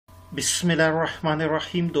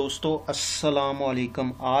बिस्मिल्लाहिर्रहमानिर्रहीम। दोस्तों अस्सलाम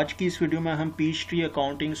वालेकुम। आज की इस वीडियो में हम पीच ट्री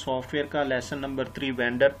अकाउंटिंग सॉफ्टवेयर का lesson number 3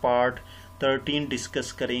 vendor part 13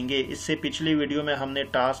 discuss करेंगे। इससे पिछली वीडियो में हमने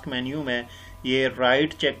टास्क मेन्यू में ये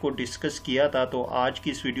राइट चेक को डिस्कस किया था, तो आज की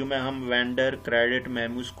इस वीडियो में हम वेंडर क्रेडिट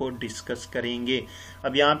मेमोज को डिस्कस करेंगे।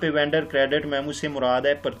 अब यहाँ पे वेंडर क्रेडिट मेमो से मुराद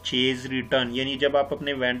है परचेज रिटर्न, यानी जब आप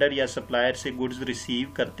अपने वेंडर या सप्लायर से गुड्स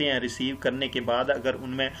रिसीव करते हैं, रिसीव करने के बाद अगर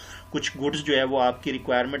उनमें कुछ गुड्स जो है वो आपकी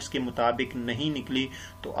रिक्वायरमेंट्स के मुताबिक नहीं निकली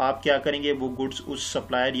तो आप क्या करेंगे, वो गुड्स उस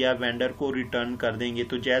सप्लायर या वेंडर को रिटर्न कर देंगे।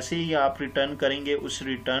 तो जैसे ही आप रिटर्न करेंगे उस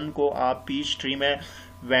रिटर्न को आप पीच ट्री में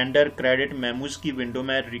वेंडर क्रेडिट मेमोज की विंडो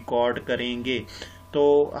में रिकॉर्ड करेंगे। तो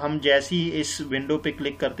हम जैसे ही इस विंडो पे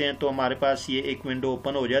क्लिक करते हैं तो हमारे पास ये एक विंडो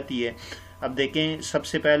ओपन हो जाती है। अब देखें,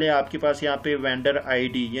 सबसे पहले आपके पास यहाँ पे वेंडर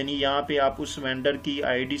आईडी, यानी यहाँ पे आप उस वेंडर की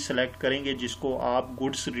आईडी सेलेक्ट करेंगे जिसको आप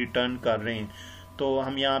गुड्स रिटर्न कर रहे हैं। तो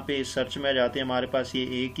हम यहाँ पे सर्च में जाते हैं, हमारे पास ये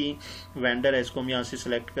एक ही वेंडर है, इसको हम यहाँ से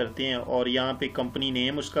सिलेक्ट करते हैं और यहाँ पे कंपनी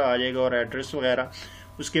नेम उसका आ जाएगा और एड्रेस वगैरह।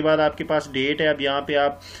 उसके बाद आपके पास डेट है। अब यहाँ पे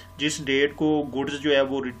आप जिस डेट को गुड्स जो है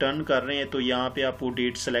वो रिटर्न कर रहे हैं तो यहाँ पे आप वो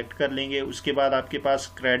डेट सेलेक्ट कर लेंगे। उसके बाद आपके पास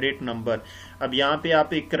क्रेडिट नंबर, अब यहाँ पे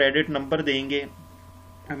आप एक क्रेडिट नंबर देंगे,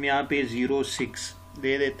 हम यहाँ पे 06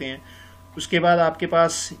 दे देते हैं। उसके बाद आपके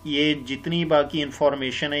पास ये जितनी बाकी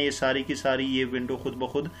इंफॉर्मेशन है ये सारी की सारी ये विंडो खुद ब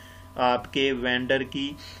खुद आपके वेंडर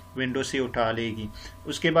की विंडो से उठा लेगी।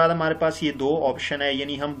 उसके बाद हमारे पास ये दो ऑप्शन है,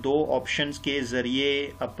 यानी हम दो ऑप्शंस के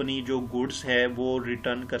जरिए अपनी जो गुड्स है वो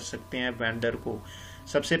रिटर्न कर सकते हैं वेंडर को।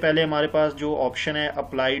 सबसे पहले हमारे पास जो ऑप्शन है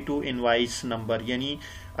अप्लाई टू इनवाइस नंबर, यानी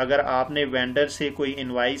अगर आपने वेंडर से कोई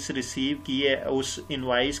इनवाइस रिसीव की है, उस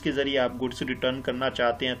इनवाइस के जरिए आप गुड्स रिटर्न करना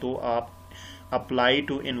चाहते हैं तो आप अप्लाई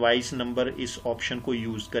टू इनवाइस नंबर इस ऑप्शन को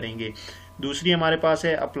यूज करेंगे। दूसरी हमारे पास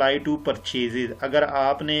है अप्लाई टू परचेजेज, अगर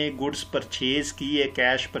आपने गुड्स परचेज की है,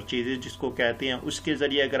 कैश परचेजेज जिसको कहते हैं, उसके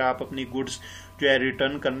जरिए अगर आप अपनी गुड्स जो है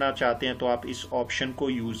रिटर्न करना चाहते हैं तो आप इस ऑप्शन को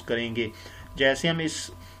यूज करेंगे। जैसे हम इस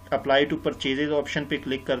अप्लाई टू परचेजेज ऑप्शन पे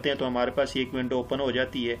क्लिक करते हैं तो हमारे पास एक विंडो ओपन हो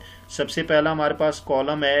जाती है। सबसे पहला हमारे पास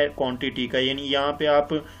कॉलम है क्वांटिटी का, यानी यहाँ पे आप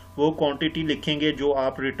वो क्वांटिटी लिखेंगे जो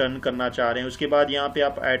आप रिटर्न करना चाह रहे हैं। उसके बाद यहाँ पे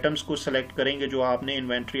आप आइटम्स को सिलेक्ट करेंगे जो आपने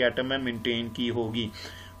इन्वेंट्री आइटम में मेंटेन की होगी।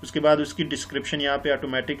 उसके बाद उसकी डिस्क्रिप्शन यहाँ पे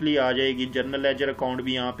ऑटोमेटिकली आ जाएगी, जर्नल लेजर अकाउंट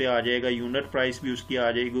भी यहाँ पे आ जाएगा, यूनिट प्राइस भी उसकी आ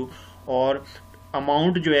जाएगी और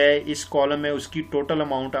अमाउंट जो है इस कॉलम में उसकी टोटल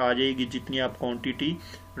अमाउंट आ जाएगी जितनी आप क्वांटिटी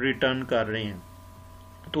रिटर्न कर रहे हैं।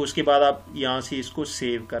 तो उसके बाद आप यहाँ से इसको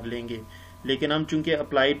सेव कर लेंगे, लेकिन हम चूंकि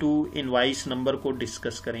अप्लाई टू इनवाइस नंबर को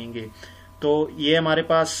डिस्कस करेंगे तो ये हमारे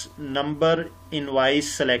पास नंबर इनवाइस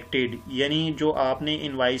सेलेक्टेड, यानी जो आपने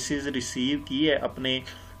इनवाइसेस रिसीव की है अपने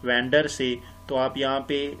वेंडर से, तो आप यहाँ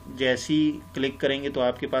पे जैसे ही क्लिक करेंगे तो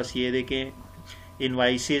आपके पास ये देखें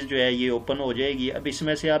इनवाइसेस जो है ये ओपन हो जाएगी। अब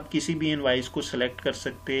इसमें से आप किसी भी इनवाइस को सिलेक्ट कर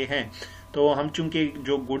सकते हैं। तो हम चूंकि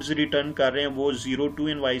जो गुड्स रिटर्न कर रहे हैं वो 02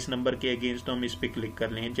 इनवाइस नंबर के अगेंस्ट, तो हम इस पे क्लिक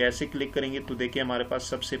कर लेंगे। जैसे क्लिक करेंगे तो देखिए हमारे पास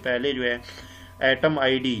सबसे पहले जो है एटम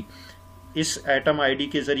आईडी, इस एटम आईडी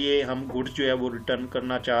के जरिए हम गुड्स जो है वो रिटर्न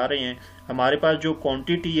करना चाह रहे हैं। हमारे पास जो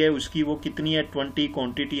क्वांटिटी है उसकी वो कितनी है, 20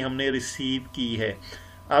 क्वांटिटी हमने रिसीव की है।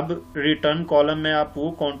 अब रिटर्न कॉलम में आप वो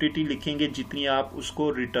क्वांटिटी लिखेंगे जितनी आप उसको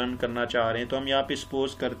रिटर्न करना चाह रहे हैं। तो हम यहाँ पे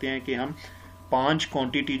सपोज करते हैं कि हम 5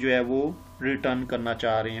 क्वांटिटी जो है वो रिटर्न करना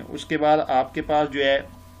चाह रहे हैं। उसके बाद आपके पास जो है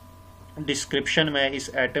डिस्क्रिप्शन में इस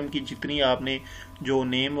आइटम की जितनी आपने जो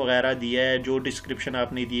नेम वगैरह दिया है, जो डिस्क्रिप्शन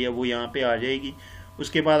आपने दी है वो यहाँ पे आ जाएगी।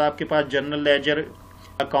 उसके बाद आपके पास जर्नल लेजर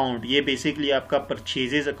अकाउंट, ये बेसिकली आपका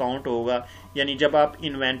परचेजेज अकाउंट होगा, यानी जब आप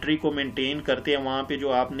इन्वेंट्री को मेंटेन करते हैं वहाँ पे जो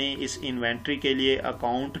आपने इस इन्वेंट्री के लिए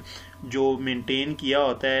अकाउंट जो मेंटेन किया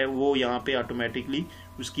होता है वो यहाँ पे ऑटोमेटिकली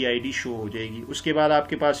उसकी आईडी शो हो जाएगी। उसके बाद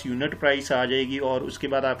आपके पास यूनिट प्राइस आ जाएगी और उसके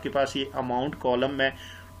बाद आपके पास ये अमाउंट कॉलम में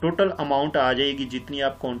टोटल अमाउंट आ जाएगी जितनी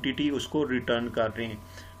आप क्वांटिटी उसको रिटर्न कर रहे हैं।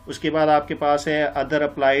 उसके बाद आपके पास है अदर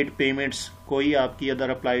अप्लाइड पेमेंट्स, कोई आपकी अदर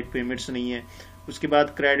अप्लाइड पेमेंट्स नहीं है। उसके बाद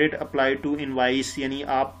क्रेडिट अप्लाई टू इनवाइस, यानी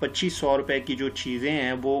आप 2500 रुपए की जो चीज़ें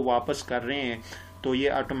हैं वो वापस कर रहे हैं तो ये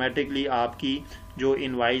ऑटोमेटिकली आपकी जो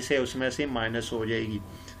इनवाइस है उसमें से माइनस हो जाएगी।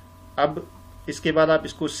 अब इसके बाद आप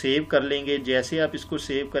इसको सेव कर लेंगे। जैसे आप इसको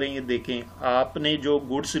सेव करेंगे देखें आपने जो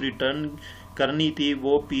गुड्स रिटर्न करनी थी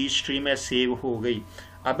वो पीच ट्री में सेव हो गई।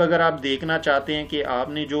 अब अगर आप देखना चाहते हैं कि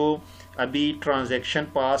आपने जो अभी ट्रांजैक्शन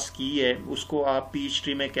पास की है उसको आप पीच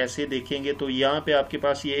ट्री में कैसे देखेंगे, तो यहाँ पे आपके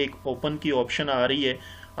पास ये एक ओपन की ऑप्शन आ रही है,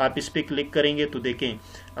 आप इस पे क्लिक करेंगे तो देखें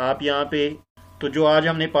आप यहाँ पे तो जो आज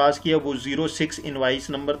हमने पास किया वो 06 इनवाइस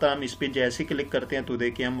नंबर था। हम इस पे जैसे क्लिक करते हैं तो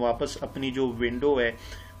देखें हम वापस अपनी जो विंडो है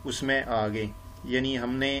उसमें आ गए, यानी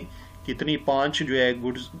हमने कितनी 5 जो है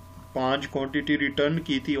गुड्स 5 क्वांटिटी रिटर्न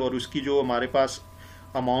की थी और उसकी जो हमारे पास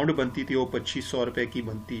अमाउंट बनती थी वो 2500 रुपये की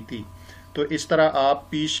बनती थी। तो इस तरह आप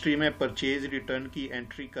पीच ट्री में परचेज रिटर्न की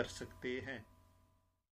एंट्री कर सकते हैं।